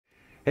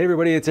Hey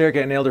everybody, it's Eric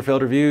at Nailed or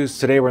Failed Reviews.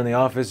 Today we're in the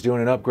office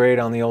doing an upgrade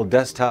on the old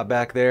desktop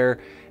back there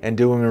and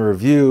doing a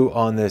review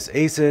on this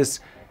Asus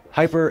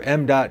Hyper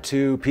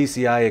M.2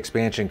 PCIe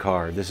expansion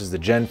card. This is the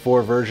Gen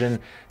 4 version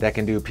that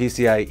can do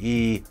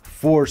PCIe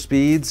 4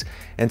 speeds.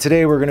 And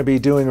today we're going to be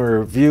doing a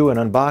review and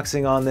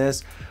unboxing on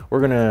this.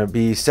 We're going to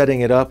be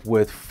setting it up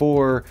with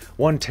four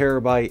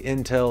 1TB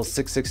Intel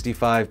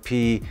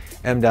 665p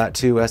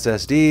M.2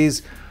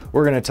 SSDs.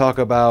 We're going to talk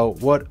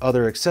about what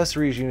other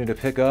accessories you need to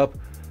pick up,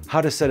 how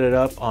to set it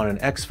up on an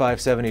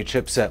X570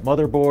 chipset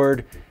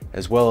motherboard,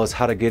 as well as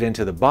how to get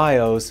into the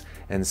BIOS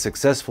and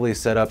successfully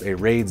set up a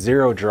RAID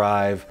 0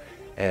 drive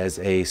as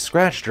a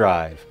scratch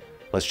drive.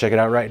 Let's check it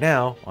out right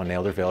now on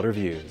Nailed or Failed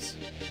Reviews.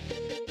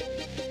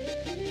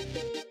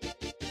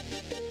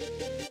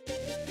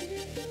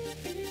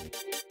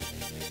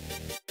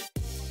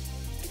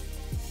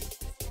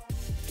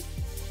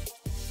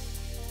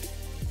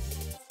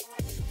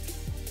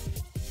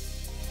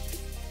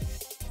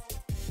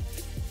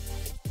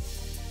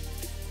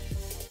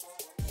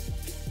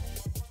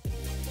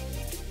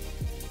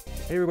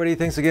 Hey everybody,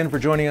 thanks again for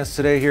joining us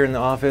today here in the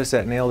office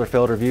at Nailed or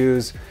Failed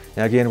Reviews.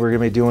 Now again, we're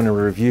going to be doing a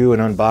review and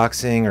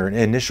unboxing, or an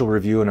initial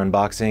review and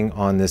unboxing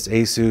on this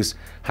Asus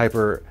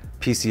Hyper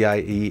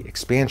PCIe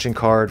expansion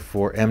card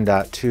for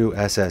M.2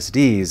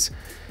 SSDs.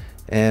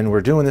 And we're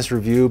doing this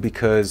review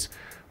because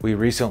we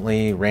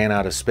recently ran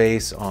out of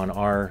space on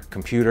our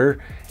computer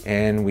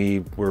and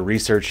we were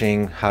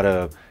researching how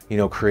to,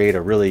 create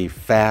a really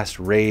fast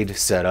RAID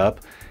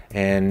setup,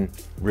 and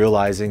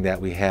realizing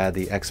that we had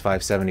the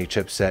X570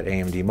 chipset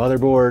AMD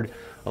motherboard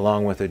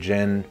along with a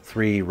Gen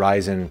 3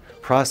 Ryzen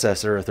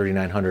processor, a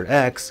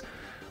 3900X,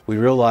 we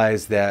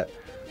realized that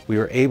we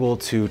were able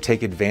to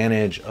take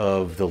advantage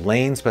of the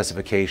lane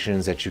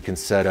specifications that you can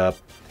set up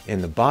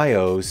in the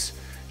BIOS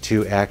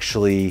to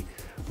actually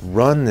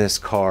run this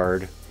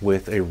card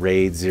with a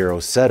RAID 0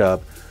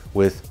 setup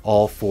with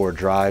all four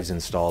drives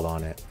installed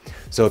on it.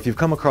 So if you've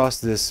come across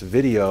this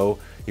video,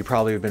 you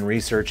probably have been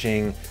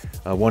researching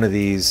one of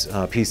these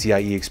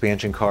PCIe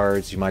expansion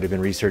cards. You might have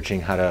been researching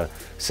how to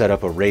set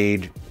up a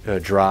RAID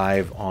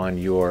drive on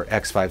your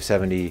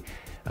X570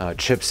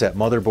 chipset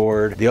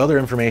motherboard. The other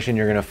information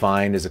you're going to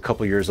find is a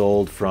couple years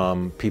old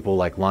from people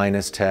like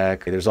Linus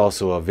Tech. There's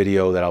also a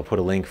video that I'll put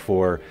a link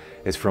for.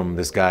 It's from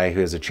this guy who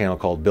has a channel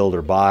called Build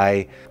or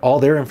Buy. All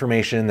their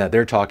information that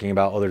they're talking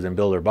about, other than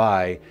Build or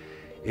Buy,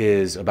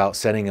 is about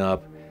setting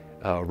up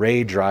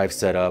RAID drive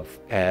setup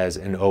as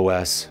an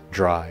OS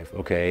drive.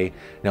 Okay,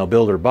 now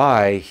Build or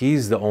Buy,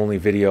 he's the only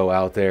video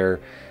out there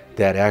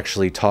that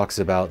actually talks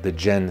about the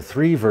Gen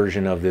 3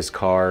 version of this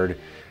card,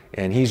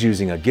 and he's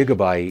using a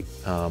gigabyte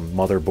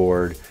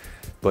motherboard,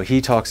 but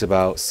he talks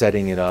about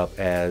setting it up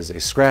as a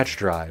scratch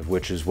drive,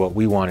 which is what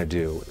we want to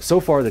do.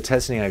 So far the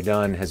testing I've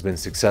done has been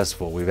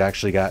successful. We've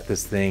actually got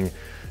this thing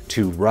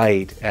to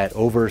write at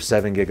over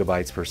 7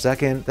 gigabytes per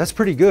second. That's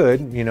pretty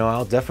good.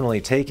 I'll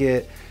definitely take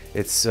it.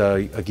 It's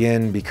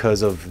again,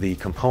 because of the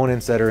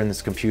components that are in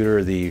this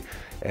computer, the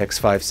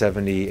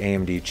X570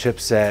 AMD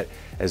chipset,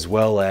 as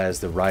well as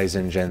the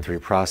Ryzen Gen 3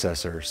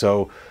 processor.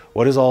 So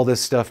what does all this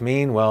stuff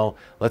mean? Well,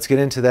 let's get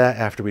into that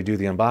after we do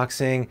the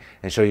unboxing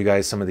and show you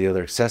guys some of the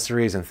other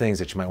accessories and things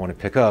that you might want to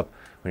pick up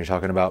when you're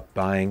talking about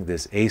buying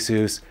this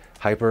Asus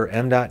Hyper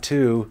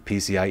M.2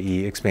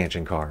 PCIe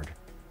expansion card.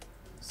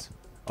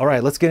 All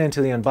right, let's get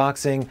into the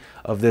unboxing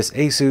of this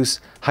Asus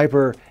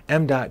Hyper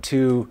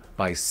M.2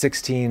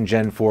 x16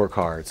 Gen 4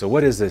 card. So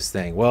what is this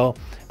thing? Well,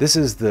 this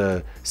is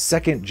the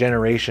second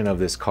generation of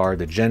this card,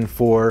 the Gen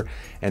 4,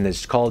 and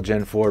it's called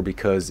Gen 4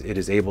 because it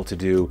is able to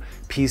do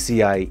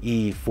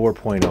PCIe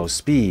 4.0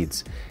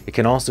 speeds. It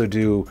can also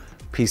do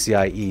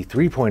PCIe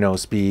 3.0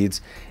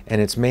 speeds,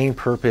 and its main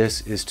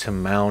purpose is to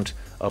mount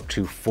up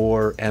to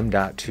 4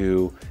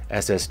 M.2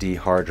 SSD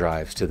hard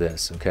drives to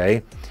this,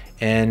 okay?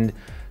 And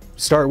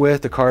start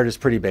with, the card is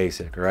pretty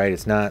basic, right?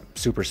 It's not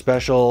super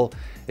special.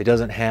 It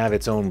doesn't have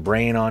its own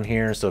brain on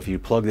here, so if you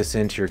plug this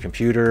into your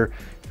computer,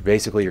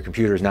 basically your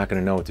computer is not going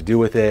to know what to do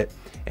with it,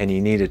 and you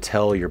need to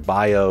tell your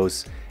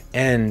BIOS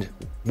and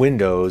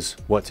Windows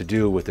what to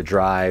do with the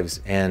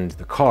drives and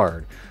the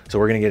card. So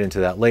we're going to get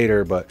into that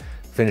later, but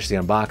finish the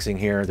unboxing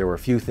here. There were a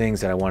few things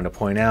that I wanted to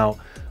point out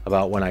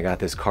about when I got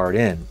this card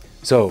in.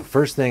 So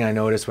first thing I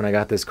noticed when I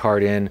got this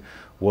card in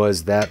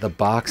was that the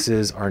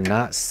boxes are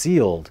not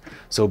sealed.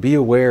 So be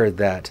aware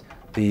that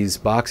these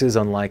boxes,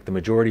 unlike the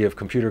majority of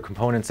computer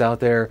components out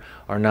there,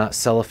 are not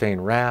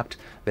cellophane wrapped.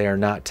 They are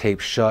not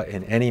taped shut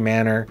in any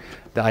manner.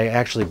 I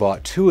actually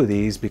bought two of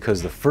these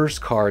because the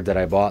first card that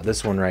I bought,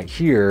 this one right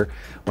here,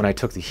 when I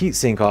took the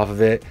heatsink off of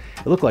it,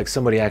 it looked like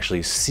somebody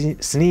actually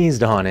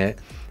sneezed on it,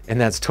 and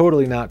that's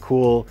totally not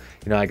cool.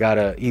 I got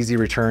an easy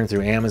return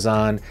through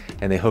Amazon,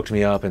 and they hooked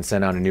me up and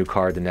sent out a new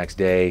card the next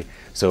day,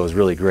 so it was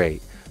really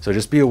great. So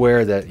just be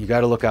aware that you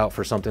got to look out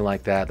for something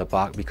like that,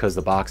 because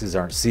the boxes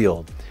aren't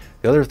sealed.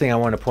 The other thing I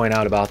want to point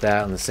out about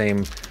that on the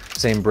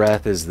same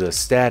breath is the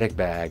static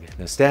bag.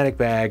 The static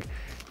bag,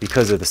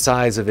 because of the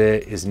size of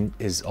it,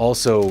 is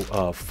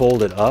also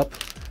folded up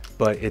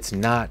but it's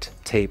not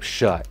taped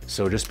shut.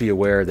 So just be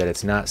aware that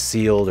it's not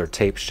sealed or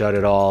taped shut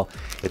at all.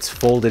 It's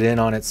folded in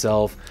on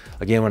itself.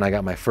 Again, when I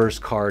got my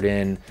first card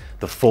in,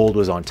 the fold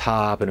was on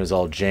top and it was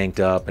all janked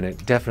up, and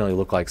it definitely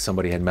looked like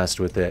somebody had messed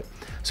with it.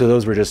 So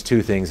those were just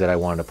two things that I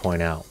wanted to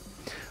point out.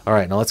 All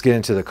right, now let's get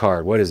into the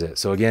card. What is it?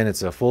 So again,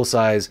 it's a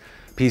full-size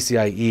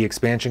PCIe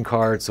expansion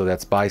card, so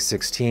that's by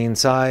 16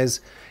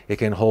 size. It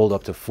can hold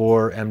up to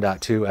 4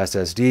 M.2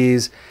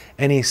 SSDs,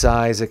 any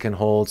size it can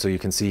hold. So you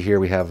can see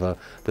here we have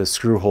the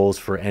screw holes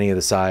for any of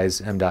the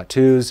size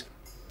M.2s.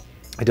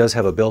 It does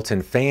have a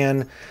built-in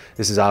fan.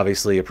 This is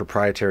obviously a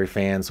proprietary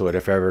fan, so if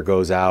it ever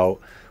goes out,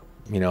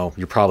 you know,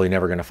 you're probably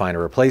never going to find a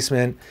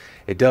replacement.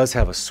 It does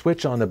have a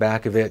switch on the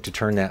back of it to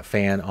turn that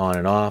fan on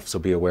and off, so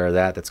be aware of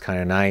that. That's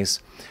kind of nice.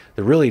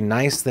 The really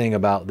nice thing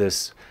about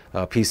this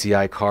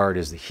PCI card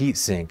is the heat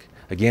sink.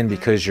 Again,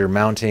 because you're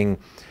mounting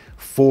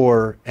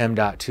 4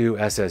 M.2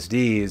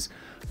 SSDs,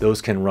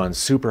 those can run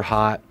super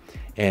hot,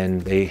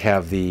 and they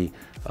have the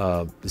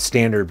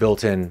standard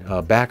built-in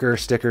backer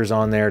stickers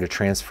on there to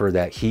transfer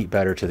that heat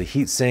better to the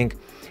heat sink.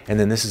 And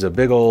then this is a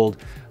big old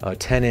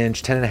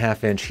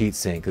 10.5-inch heat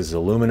sink. This is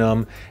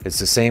aluminum. It's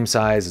the same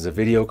size as a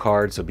video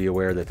card, so be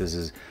aware that this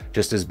is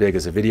just as big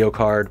as a video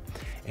card.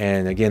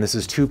 And again, this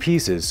is two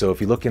pieces. So if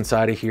you look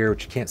inside of here,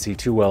 which you can't see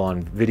too well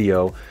on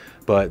video,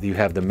 but you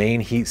have the main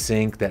heat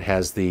sink that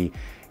has the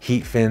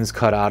heat fins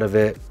cut out of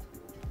it.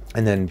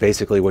 And then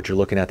basically what you're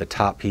looking at, the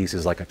top piece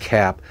is like a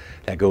cap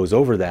that goes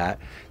over that.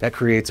 That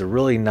creates a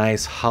really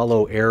nice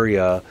hollow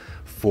area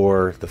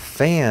for the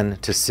fan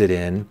to sit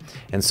in.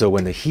 And so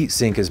when the heat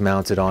sink is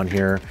mounted on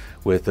here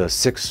with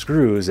 6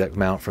 screws that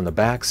mount from the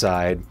back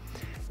side,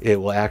 it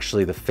will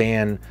actually, the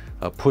fan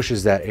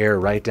pushes that air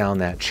right down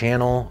that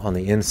channel on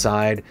the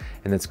inside,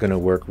 and it's going to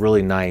work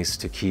really nice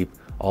to keep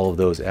all of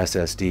those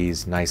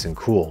SSDs nice and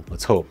cool,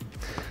 let's hope.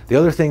 The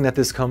other thing that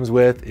this comes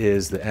with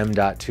is the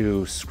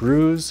M.2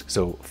 screws,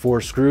 so 4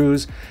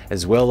 screws,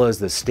 as well as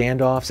the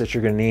standoffs that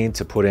you're going to need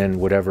to put in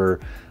whatever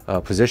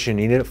position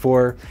you need it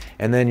for.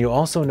 And then you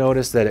also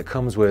notice that it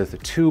comes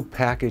with 2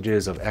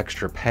 packages of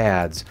extra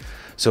pads.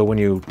 So when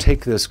you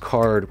take this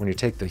card, when you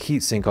take the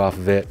heatsink off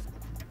of it,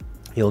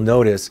 you'll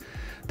notice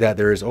that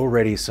there is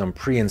already some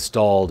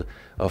pre-installed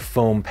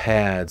foam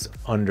pads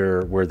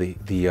under where the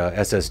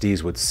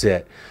SSDs would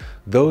sit.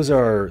 Those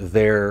are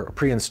there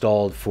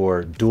pre-installed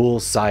for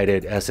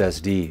dual-sided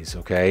SSDs,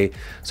 okay?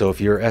 So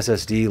if your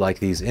SSD, like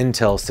these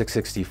Intel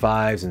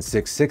 665s and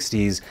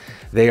 660s,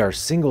 they are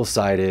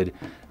single-sided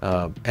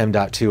M.2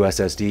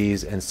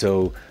 SSDs, and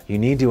so you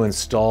need to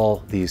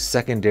install these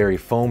secondary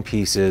foam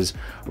pieces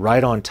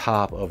right on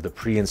top of the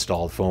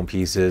pre-installed foam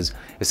pieces.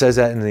 It says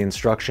that in the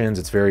instructions.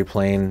 It's very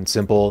plain and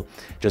simple.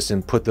 Just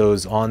put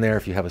those on there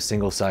if you have a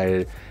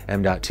single-sided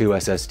M.2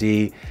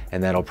 SSD,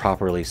 and that'll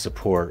properly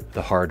support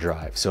the hard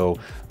drive. So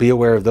be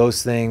aware of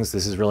those things.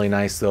 This is really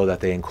nice though that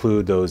they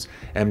include those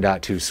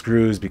M.2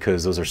 screws,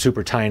 because those are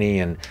super tiny,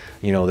 and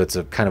you know, that's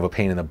a kind of a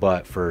pain in the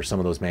butt for some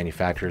of those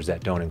manufacturers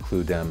that don't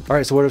include them. All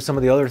right, so what are some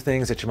of the other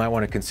things that you might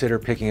want to consider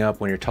picking up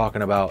when you're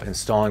talking about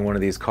installing one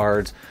of these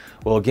cards?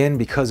 Well, again,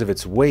 because of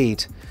its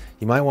weight,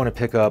 you might want to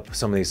pick up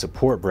some of these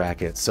support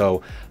brackets.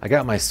 So I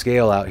got my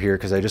scale out here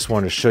because I just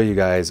wanted to show you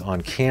guys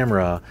on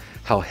camera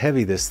how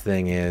heavy this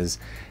thing is.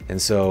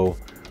 And so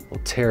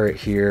we'll tear it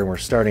here. We're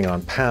starting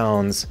on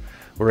pounds.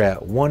 We're at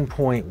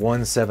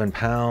 1.17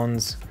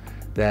 pounds.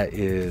 That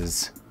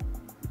is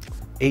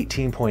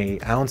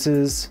 18.8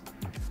 ounces,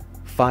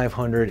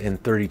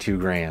 532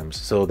 grams.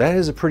 So that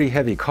is a pretty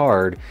heavy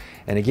card.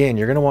 And again,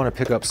 you're going to want to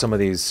pick up some of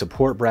these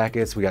support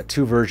brackets. We got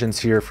 2 versions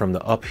here from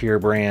the Up Here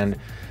brand.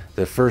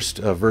 The first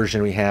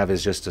version we have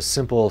is just a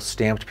simple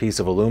stamped piece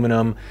of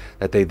aluminum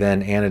that they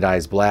then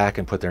anodize black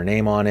and put their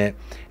name on it.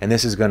 And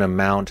this is going to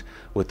mount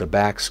with the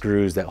back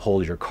screws that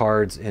hold your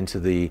cards into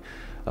the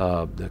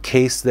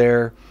case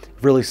there.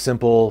 Really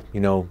simple,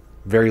 you know,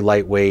 very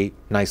lightweight,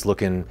 nice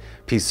looking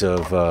piece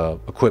of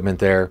equipment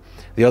there.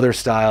 The other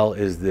style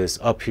is this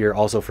Up Here,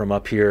 also from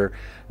Up Here.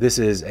 This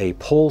is a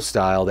pull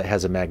style that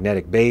has a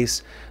magnetic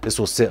base. This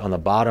will sit on the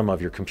bottom of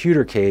your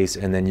computer case,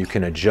 and then you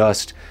can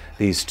adjust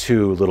these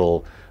 2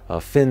 little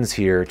fins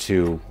here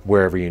to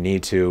wherever you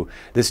need to.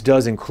 This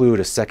does include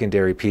a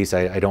secondary piece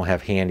I don't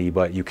have handy,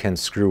 but you can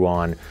screw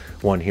on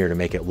one here to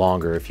make it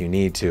longer if you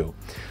need to.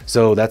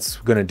 So that's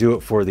going to do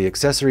it for the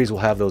accessories.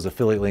 We'll have those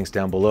affiliate links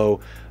down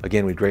below.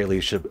 Again, we greatly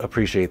should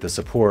appreciate the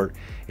support.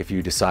 If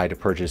you decide to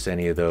purchase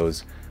any of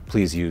those,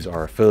 please use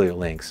our affiliate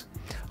links.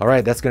 All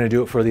right, that's going to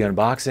do it for the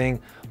unboxing.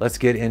 Let's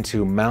get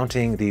into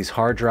mounting these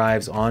hard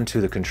drives onto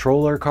the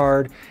controller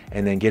card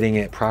and then getting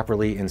it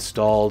properly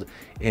installed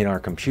in our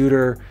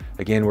computer.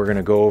 Again, we're going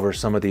to go over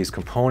some of these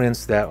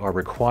components that are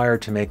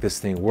required to make this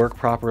thing work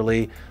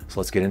properly. So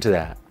let's get into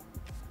that.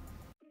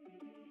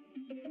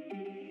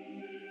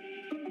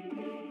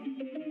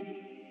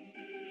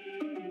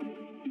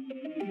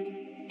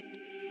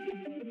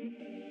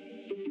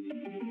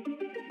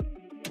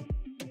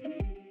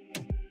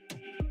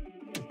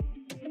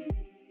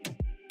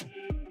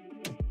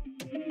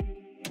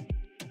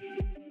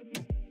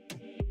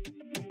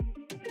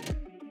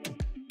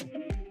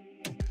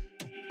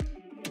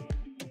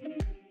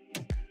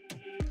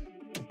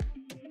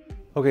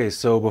 Okay,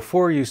 so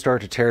before you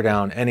start to tear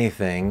down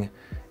anything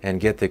and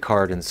get the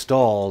card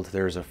installed,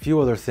 there's a few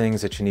other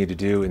things that you need to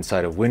do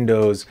inside of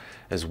Windows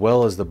as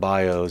well as the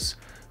BIOS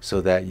so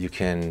that you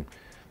can,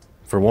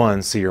 for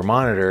one, see your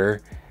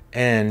monitor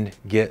and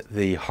get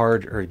the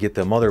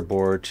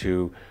motherboard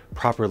to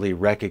properly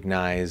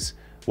recognize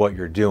what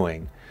you're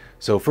doing.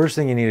 So first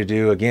thing you need to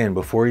do, again,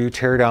 before you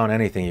tear down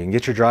anything, you can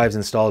get your drives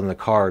installed in the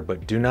card,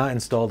 but do not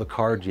install the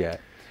card yet.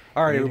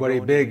 All right, everybody,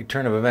 big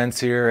turn of events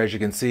here. As you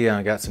can see,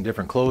 I got some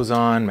different clothes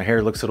on. My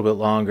hair looks a little bit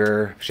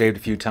longer, shaved a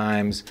few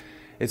times.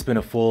 It's been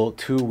a full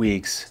 2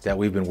 weeks that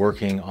we've been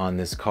working on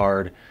this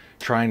card,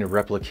 trying to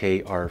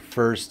replicate our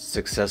first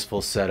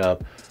successful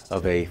setup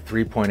of a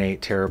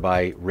 3.8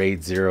 terabyte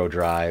RAID 0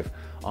 drive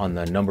on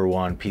the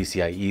 #1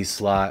 PCIe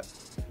slot.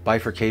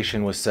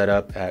 Bifurcation was set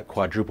up at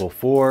quadruple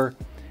 4,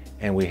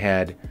 and we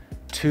had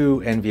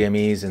 2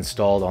 NVMEs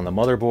installed on the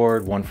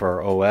motherboard, one for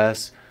our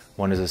OS,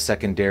 one is a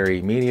secondary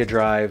media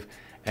drive,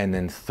 and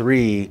then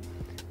 3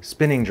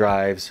 spinning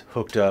drives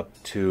hooked up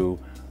to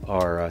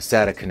our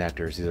SATA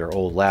connectors. These are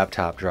old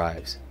laptop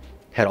drives.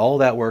 Had all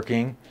that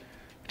working,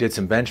 did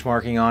some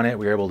benchmarking on it.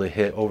 We were able to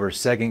hit over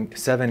 7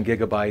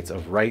 gigabytes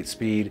of write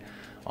speed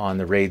on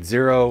the RAID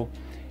 0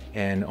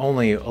 and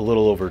only a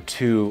little over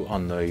 2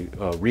 on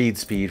the read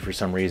speed for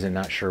some reason.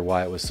 Not sure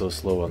why it was so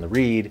slow on the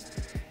read.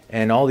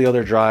 And all the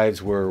other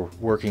drives were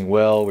working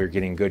well. We were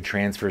getting good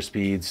transfer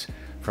speeds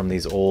from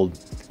these old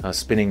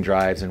spinning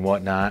drives and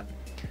whatnot.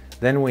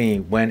 Then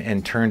we went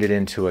and turned it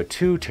into a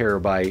 2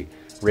 terabyte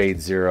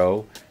RAID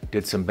 0,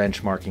 did some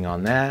benchmarking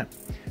on that.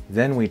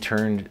 Then we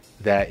turned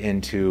that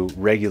into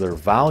regular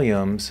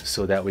volumes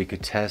so that we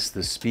could test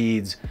the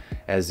speeds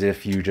as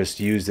if you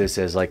just use this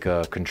as like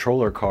a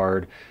controller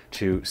card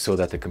so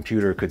that the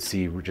computer could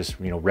see just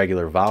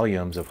regular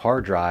volumes of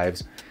hard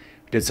drives.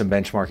 Did some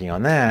benchmarking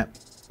on that.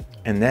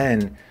 And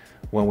then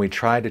when we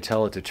tried to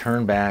tell it to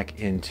turn back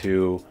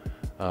into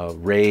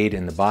RAID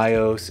in the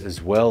BIOS as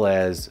well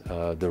as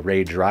the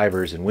RAID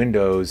drivers in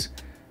Windows,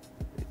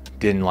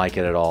 didn't like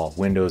it at all.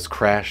 Windows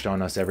crashed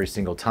on us every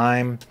single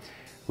time.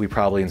 We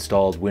probably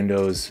installed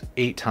Windows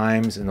 8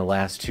 times in the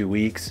last 2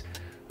 weeks,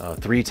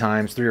 3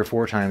 or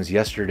 4 times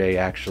yesterday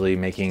actually,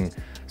 making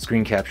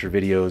screen capture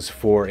videos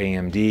for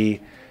AMD.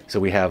 So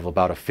we have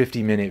about a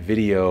 50-minute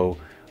video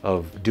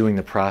of doing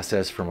the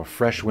process from a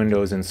fresh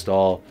Windows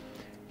install,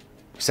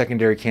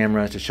 secondary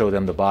camera to show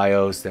them the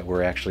BIOS that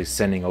we're actually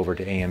sending over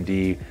to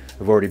AMD.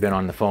 We've already been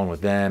on the phone with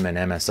them and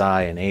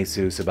MSI and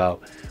Asus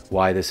about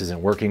why this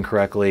isn't working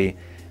correctly,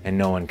 and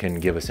no one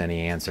can give us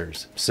any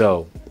answers.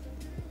 So,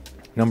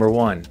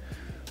 #1,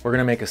 we're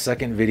gonna make a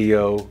second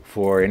video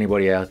for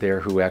anybody out there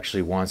who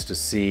actually wants to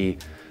see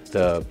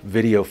the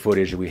video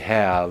footage we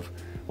have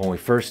when we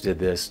first did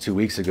this 2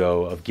 weeks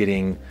ago of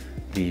getting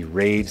the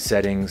RAID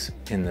settings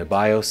in the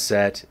BIOS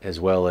set as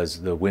well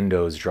as the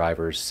Windows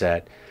drivers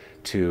set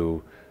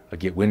to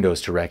get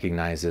Windows to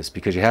recognize this,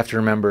 because you have to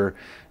remember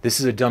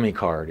this is a dummy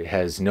card. It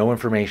has no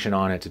information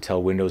on it to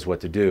tell Windows what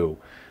to do.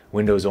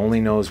 Windows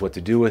only knows what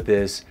to do with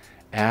this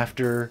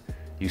after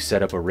you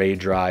set up a RAID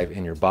drive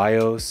in your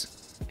BIOS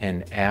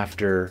and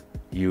after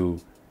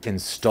you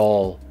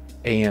install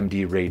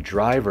AMD RAID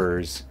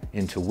drivers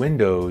into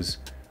Windows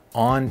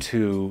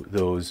onto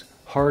those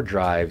hard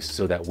drives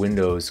so that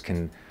Windows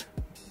can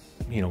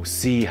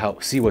see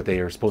what they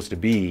are supposed to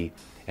be,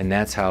 and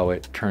that's how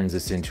it turns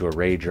this into a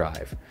RAID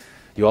drive.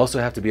 You also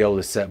have to be able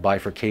to set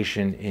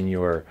bifurcation in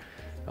your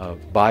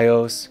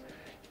BIOS,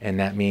 and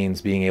that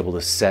means being able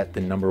to set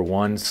the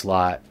 #1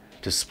 slot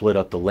to split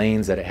up the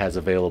lanes that it has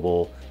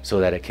available so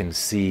that it can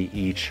see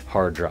each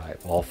hard drive,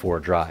 all 4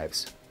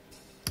 drives.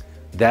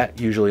 That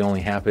usually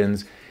only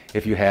happens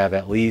if you have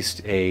at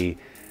least a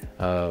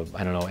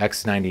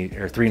X90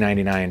 or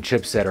 399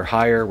 chipset or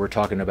higher. We're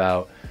talking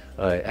about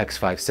a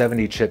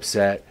X570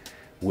 chipset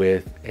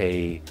with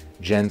a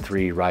Gen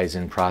 3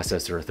 Ryzen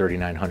processor,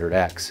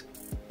 3900X.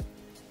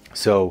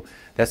 So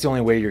that's the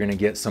only way you're going to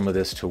get some of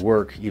this to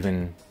work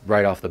even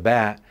right off the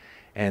bat.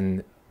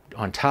 And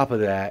on top of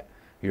that,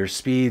 your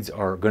speeds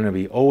are going to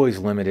be always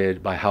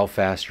limited by how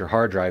fast your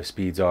hard drive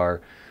speeds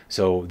are.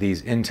 So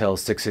these Intel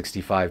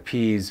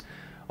 665Ps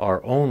are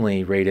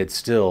only rated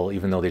still,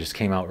 even though they just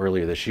came out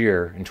earlier this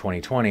year in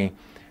 2020,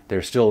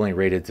 they're still only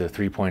rated to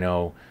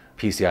 3.0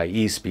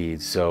 PCIe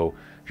speeds. So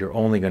you're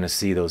only going to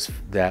see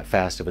that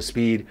fast of a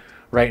speed.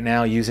 Right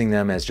now, using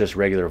them as just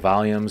regular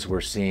volumes, we're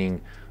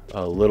seeing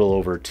a little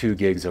over 2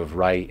 gigs of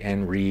write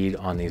and read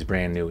on these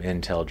brand new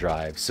Intel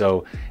drives.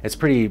 So it's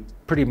pretty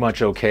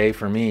much okay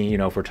for me,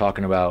 if we're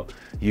talking about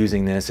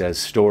using this as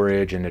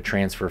storage and to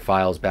transfer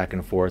files back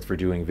and forth for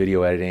doing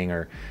video editing,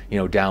 or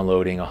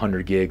downloading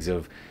 100 gigs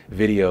of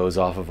videos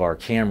off of our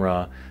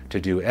camera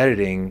to do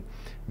editing,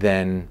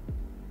 then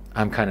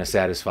I'm kind of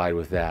satisfied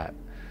with that.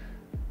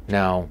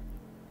 Now,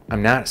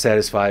 I'm not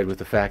satisfied with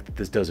the fact that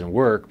this doesn't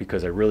work,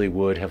 because I really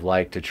would have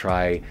liked to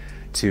try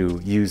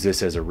to use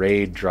this as a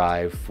RAID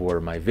drive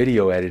for my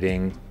video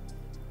editing.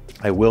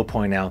 I will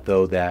point out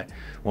though that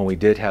when we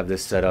did have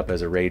this set up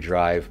as a RAID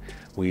drive,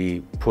 we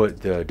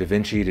put the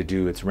DaVinci to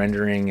do its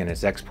rendering and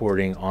its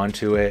exporting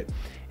onto it,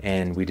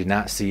 and we did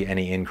not see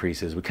any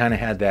increases. We kind of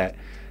had that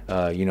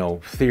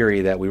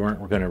theory that we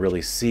weren't going to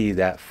really see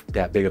that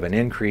big of an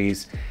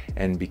increase,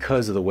 and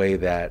because of the way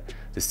that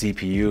the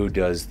CPU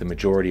does the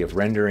majority of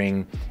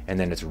rendering, and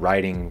then it's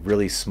writing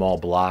really small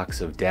blocks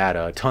of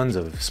data, tons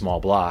of small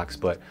blocks,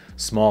 but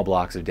small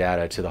blocks of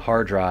data to the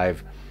hard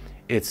drive,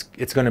 it's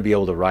going to be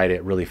able to write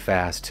it really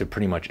fast to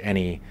pretty much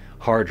any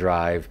hard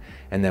drive.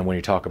 And then when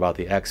you talk about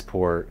the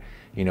export,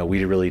 we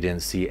really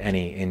didn't see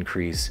any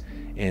increase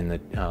in the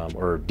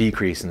or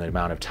decrease in the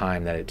amount of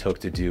time that it took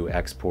to do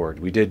export.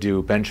 We did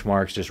do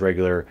benchmarks, just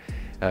regular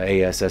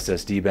AS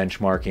SSD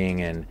benchmarking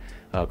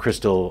and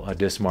crystal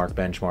disk mark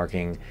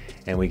benchmarking,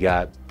 and we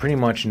got pretty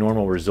much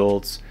normal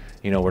results.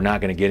 We're not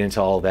going to get into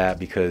all that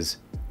because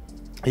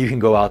you can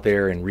go out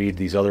there and read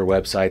these other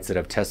websites that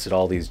have tested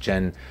all these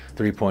Gen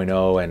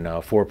 3.0 and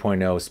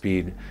 4.0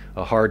 speed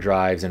hard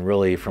drives, and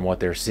really from what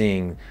they're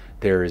seeing,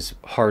 there's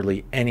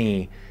hardly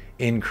any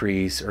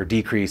increase or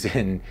decrease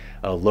in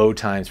load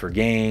times for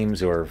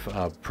games or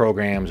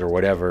programs or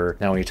whatever.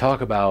 Now, when you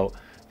talk about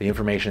the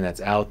information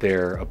that's out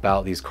there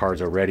about these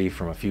cards already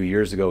from a few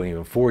years ago and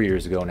even 4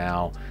 years ago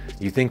now,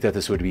 you think that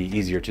this would be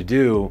easier to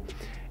do,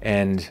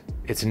 and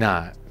it's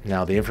not.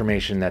 Now, the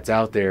information that's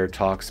out there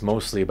talks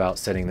mostly about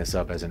setting this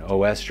up as an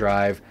OS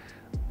drive.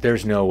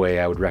 There's no way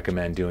I would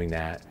recommend doing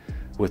that.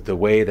 With the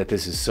way that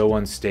this is so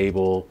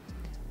unstable,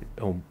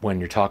 when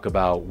you talk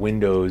about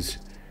Windows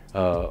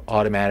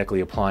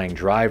automatically applying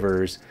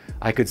drivers,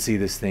 I could see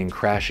this thing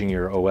crashing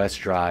your OS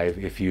drive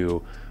if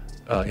you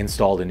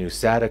installed a new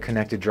SATA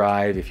connected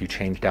drive, if you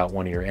changed out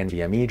one of your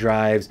NVMe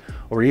drives,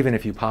 or even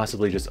if you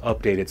possibly just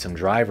updated some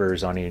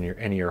drivers on any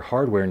of your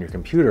hardware in your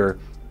computer.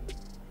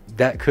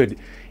 That could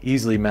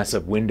easily mess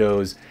up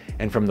Windows.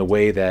 And from the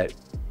way that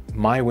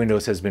my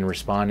Windows has been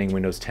responding,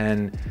 Windows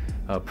 10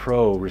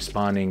 Pro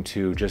responding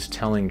to just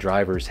telling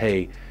drivers,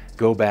 hey,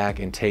 go back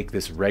and take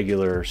this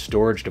regular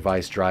storage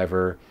device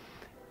driver,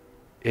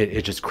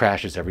 it just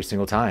crashes every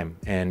single time.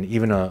 And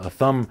even a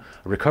thumb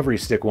recovery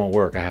stick won't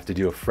work. I have to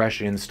do a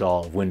fresh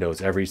install of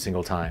Windows every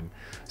single time.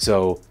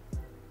 So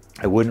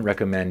I wouldn't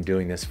recommend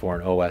doing this for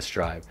an OS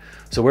drive.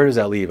 So where does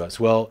that leave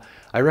us? Well,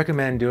 I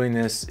recommend doing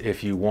this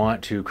if you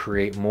want to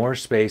create more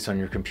space on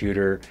your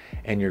computer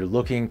and you're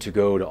looking to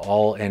go to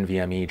all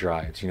NVMe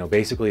drives.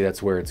 Basically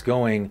that's where it's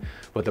going.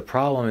 But the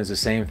problem is the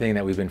same thing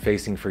that we've been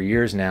facing for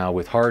years now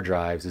with hard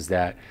drives, is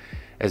that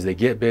as they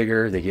get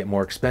bigger, they get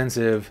more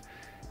expensive,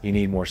 you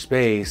need more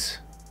space.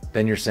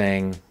 Then you're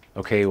saying,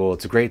 okay, well,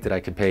 it's great that I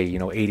can pay,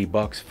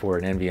 $80 for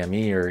an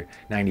NVMe or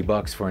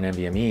 $90 for an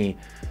NVMe.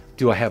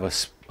 Do I have a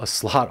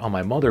slot on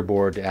my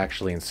motherboard to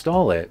actually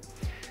install it?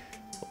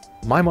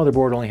 My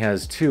motherboard only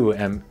has 2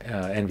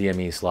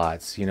 NVMe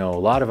slots. A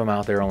lot of them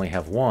out there only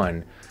have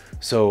 1.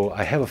 So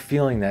I have a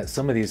feeling that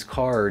some of these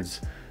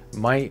cards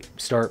might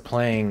start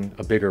playing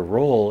a bigger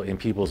role in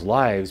people's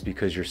lives,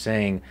 because you're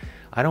saying,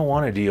 I don't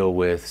want to deal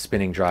with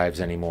spinning drives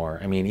anymore.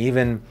 I mean,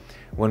 even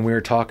when we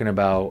were talking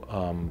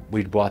about,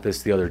 we bought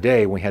this the other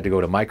day, we had to go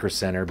to Micro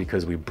Center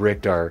because we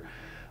bricked our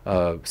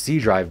C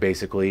drive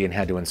basically and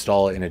had to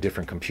install it in a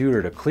different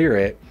computer to clear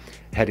it.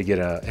 Had to get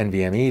a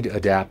NVMe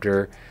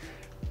adapter.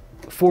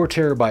 4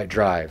 terabyte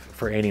drive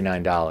for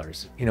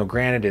 $89.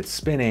 Granted it's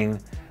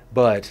spinning,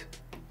 but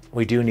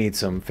we do need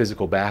some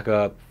physical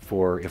backup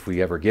for if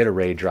we ever get a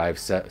RAID drive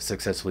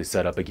successfully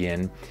set up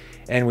again.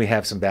 And we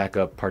have some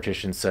backup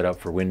partitions set up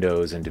for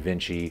Windows and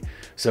DaVinci.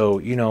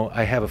 So,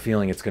 I have a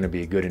feeling it's going to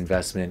be a good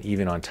investment,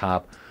 even on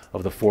top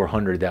of the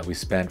 $400 that we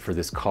spent for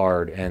this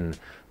card and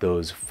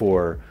those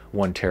 4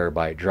 1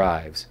 terabyte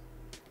drives.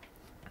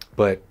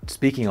 But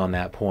speaking on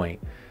that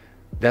point,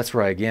 that's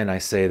where again I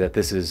say that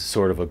this is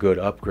sort of a good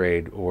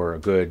upgrade or a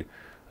good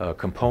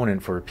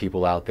component for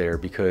people out there,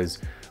 because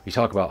we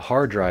talk about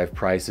hard drive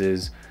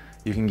prices.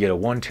 You can get a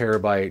 1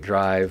 terabyte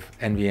drive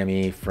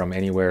NVMe from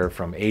anywhere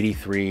from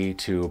 $83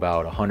 to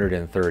about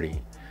 $130.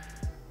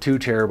 2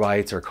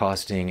 terabytes are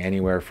costing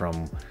anywhere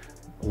from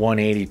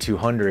 $180,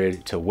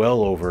 $200 to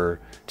well over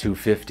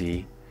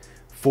 $250.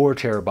 4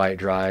 terabyte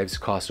drives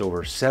cost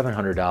over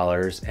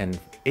 $700, and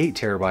 8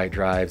 terabyte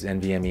drives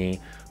NVMe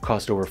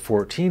cost over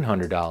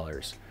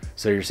 $1,400.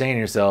 So you're saying to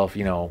yourself, are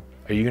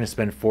you going to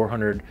spend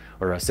 $400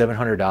 or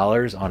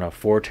 $700 on a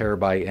 4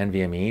 terabyte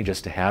NVMe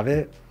just to have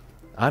it?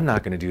 I'm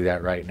not going to do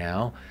that right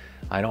now.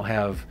 I don't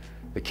have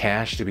the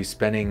cash to be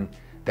spending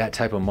that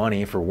type of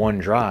money for 1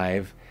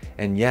 drive.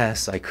 And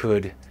yes, I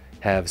could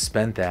have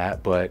spent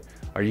that, but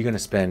are you going to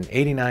spend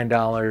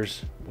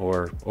 $89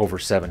 or over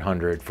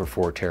 $700 for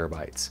 4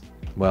 terabytes?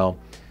 Well,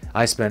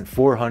 I spent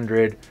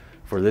 $400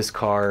 for this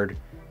card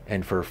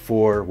and for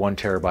 4 1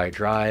 terabyte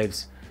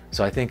drives.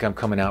 So I think I'm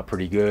coming out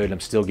pretty good. I'm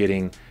still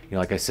getting,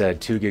 like I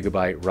said, 2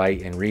 gigabyte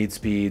write and read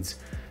speeds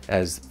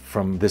as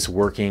from this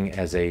working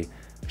as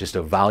just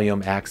a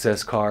volume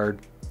access card.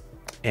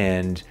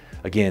 And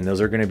again, those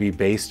are going to be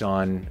based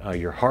on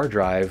your hard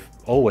drive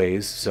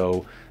always.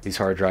 So these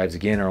hard drives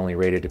again are only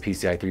rated to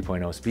PCIe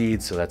 3.0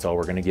 speeds, so that's all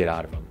we're going to get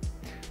out of them.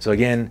 So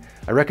again,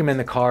 I recommend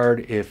the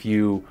card if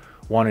you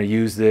want to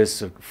use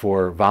this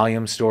for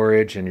volume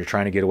storage and you're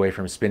trying to get away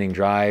from spinning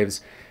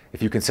drives.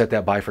 if you can set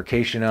that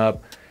bifurcation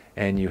up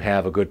and you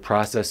have a good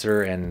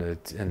processor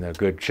and a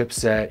good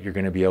chipset, you're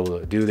going to be able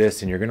to do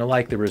this and you're going to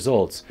like the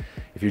results.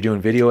 If you're doing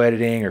video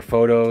editing or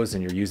photos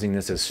and you're using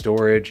this as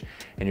storage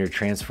and you're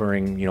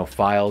transferring, you know,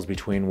 files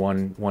between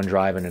one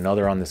drive and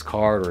another on this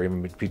card, or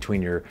even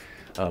between your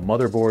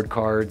motherboard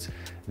cards,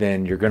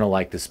 then you're going to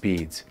like the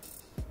speeds.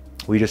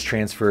 We just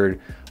transferred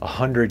a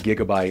 100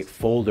 gigabyte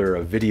folder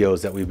of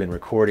videos that we've been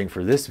recording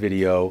for this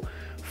video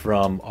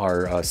from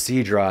our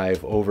C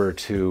drive over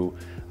to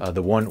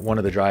one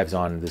of the drives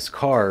on this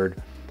card,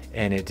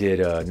 and it did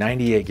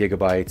 98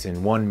 gigabytes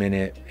in 1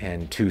 minute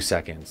and 2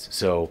 seconds.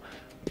 So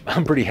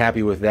I'm pretty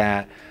happy with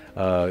that.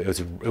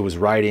 It was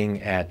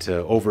writing at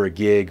over a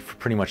gig for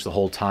pretty much the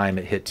whole time.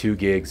 It hit 2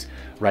 gigs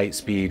write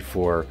speed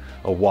for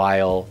a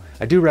while.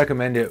 I do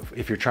recommend it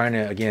if you're trying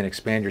to, again,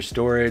 expand your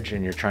storage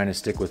and you're trying to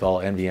stick with all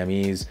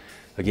NVMe's.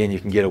 Again, you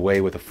can get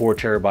away with a 4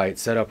 terabyte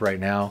setup right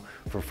now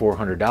for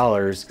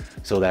 $400,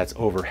 so that's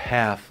over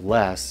half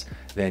less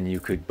than you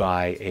could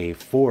buy a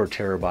 4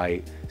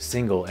 terabyte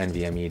single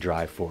NVMe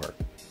drive for.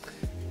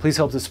 Please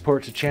help to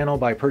support the channel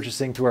by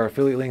purchasing through our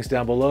affiliate links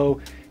down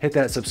below. Hit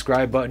that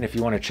subscribe button if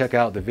you want to check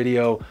out the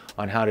video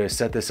on how to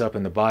set this up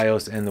in the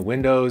BIOS and the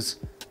Windows.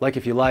 Like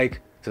if you like,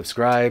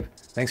 subscribe.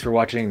 Thanks for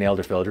watching Nailed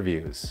or Failed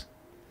Reviews.